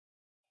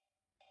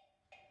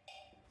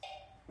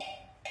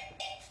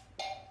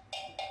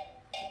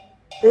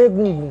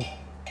Egungun,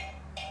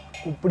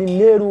 o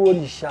primeiro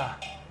orixá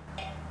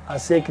a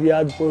ser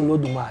criado por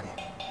Olodumare.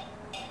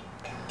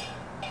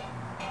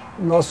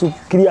 Nosso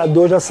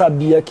Criador já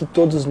sabia que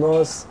todos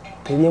nós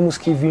teríamos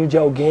que vir de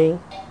alguém,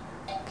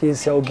 que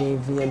esse alguém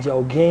vinha de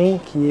alguém,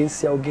 que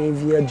esse alguém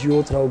vinha de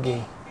outro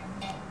alguém.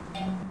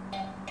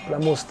 Para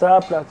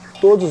mostrar para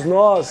todos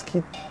nós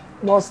que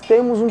nós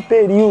temos um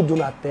período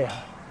na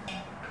Terra.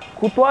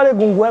 Cultuar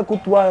Egungun é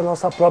cultuar a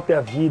nossa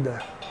própria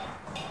vida.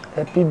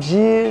 É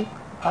pedir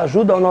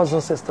ajuda aos nossos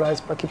ancestrais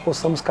para que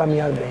possamos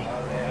caminhar bem.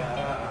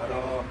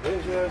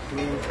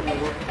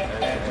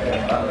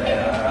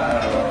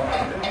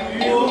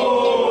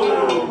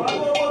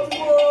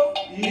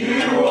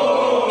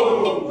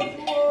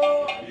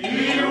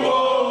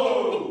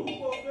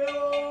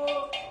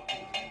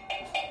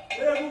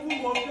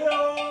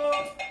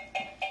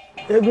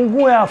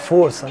 Egungun é a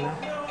força, né?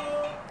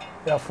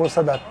 É a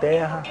força da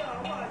terra,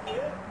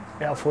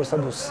 é a força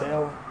do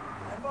céu.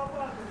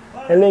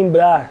 É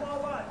lembrar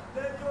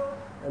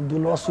do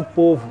nosso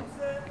povo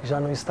que já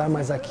não está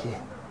mais aqui.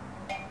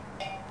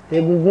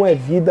 Egungun é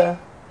vida,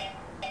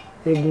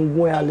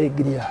 Egungun é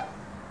alegria.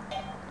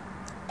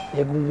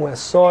 Egungun é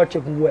sorte,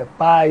 Egungun é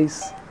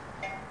paz,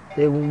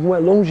 Egungun é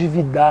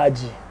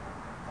longevidade.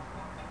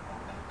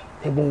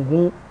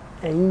 Egungun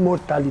é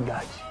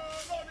imortalidade.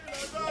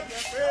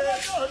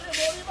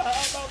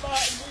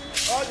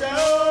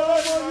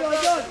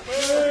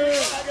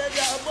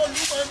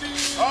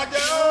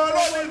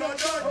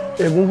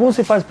 Egungun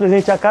se faz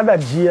presente a cada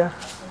dia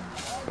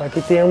para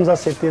que tenhamos a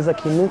certeza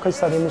que nunca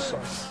estaremos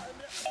sós.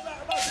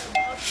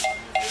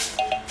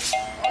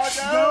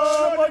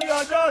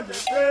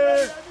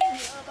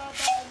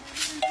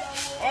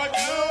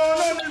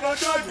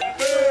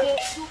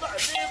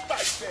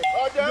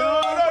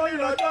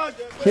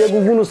 Que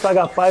Egungun nos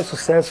traga paz,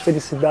 sucesso,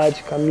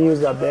 felicidade,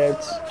 caminhos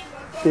abertos,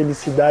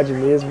 felicidade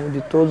mesmo,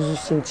 de todos os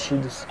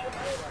sentidos.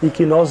 E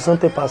que nossos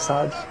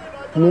antepassados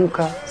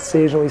nunca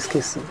sejam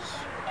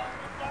esquecidos.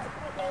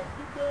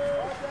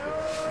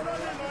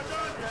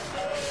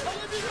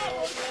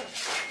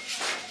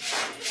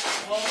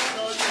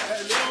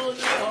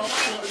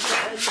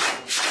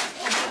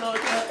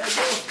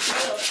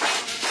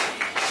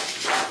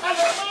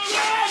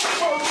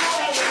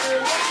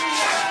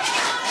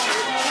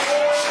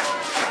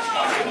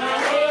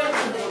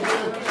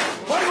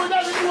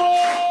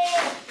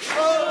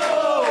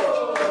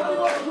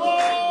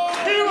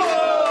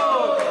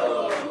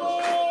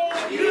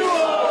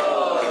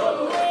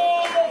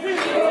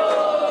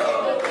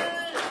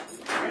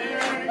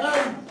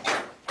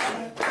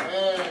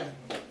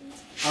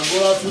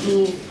 Agora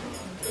tudo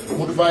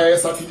mundo vai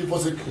essa aqui de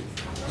você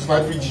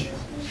vai pedir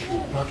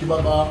para que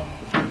Babá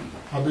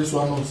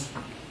abençoar nós.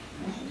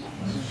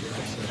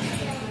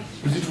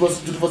 Pedir tudo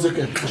que você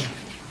quer.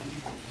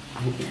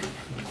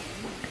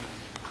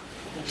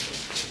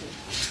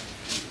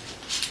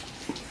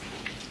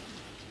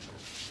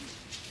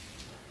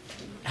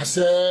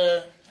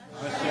 Axé.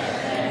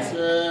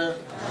 Axé.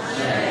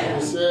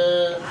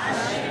 Axé.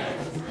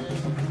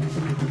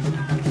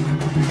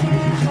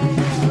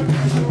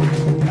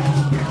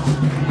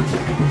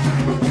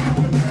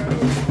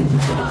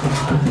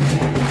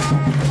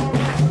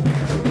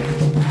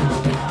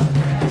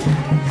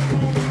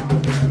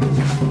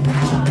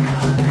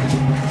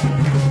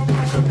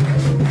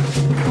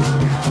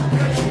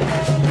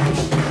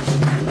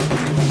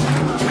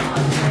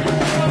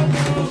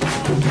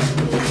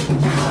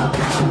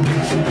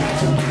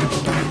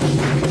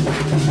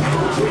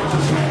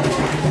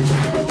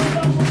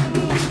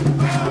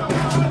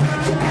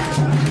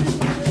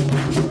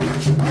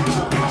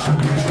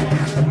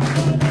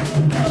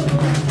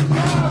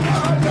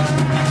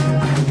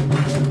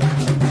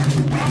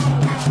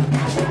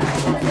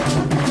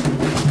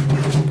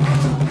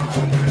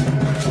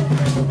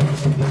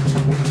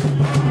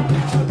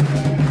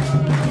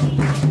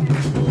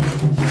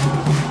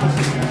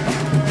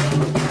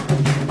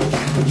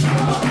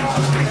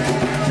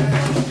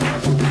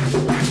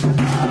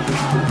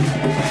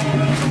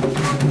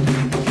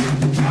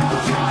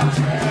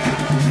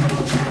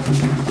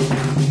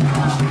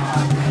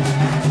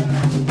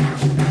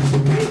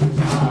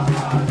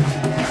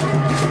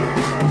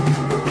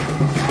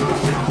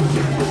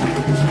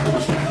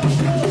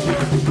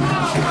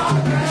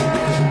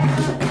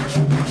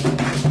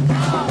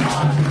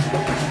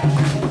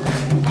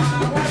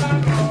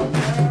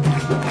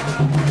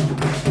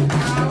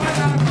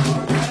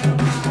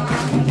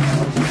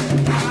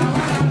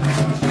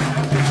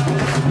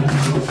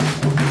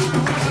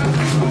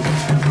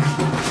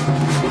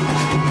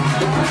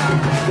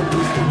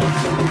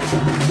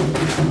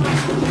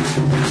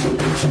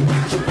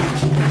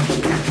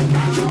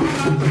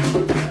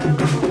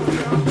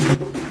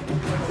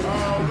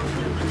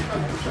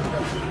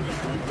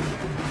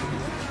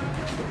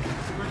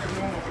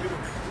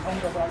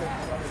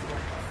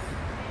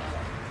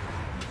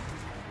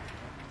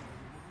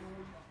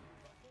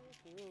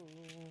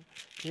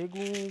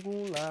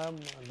 Egungun lá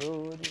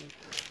malori,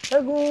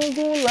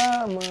 Egungun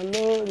lá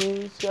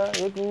malori,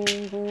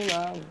 Egungun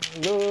lá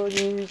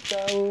malori,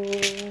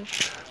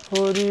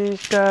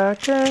 Òrìṣà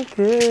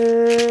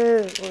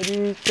kẹ̀kẹ́,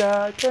 òrìṣà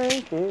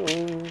kẹ̀kẹ́ o.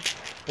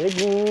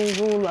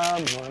 Egungun la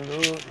mọ̀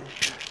lórí.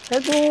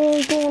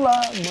 Egungun la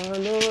mọ̀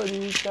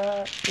lóríṣà.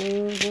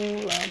 Egungun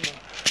la mọ̀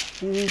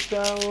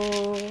òrìṣà o.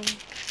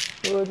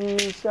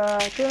 Òrìṣà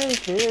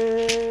kẹ̀kẹ́,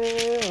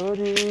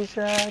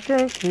 òrìṣà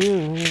kẹ̀kẹ́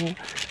o.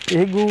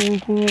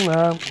 Egungun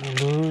la mọ̀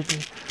lórí.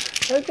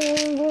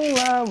 Egungun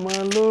la mọ̀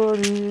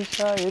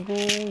lóríṣà.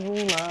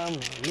 Egungun la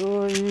mọ̀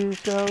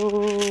lóríṣà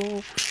o.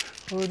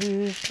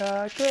 Òrìṣà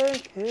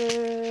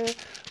kẹ̀kẹ́,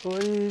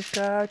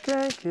 òrìṣà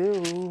kẹ̀kẹ́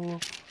o.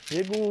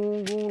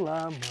 Egungun la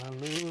mọ̀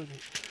lórí.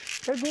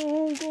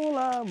 Egungun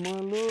la mọ̀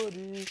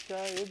lóríṣà.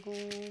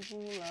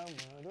 Egungun la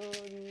mọ̀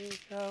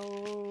lóríṣà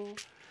o.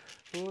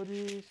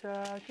 Òrìṣà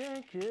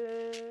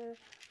kẹ̀kẹ́,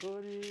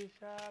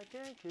 òrìṣà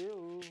kẹ̀kẹ́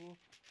o.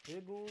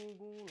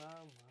 Egungun la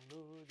mọ̀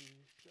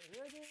lóríṣà.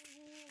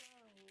 Egungun la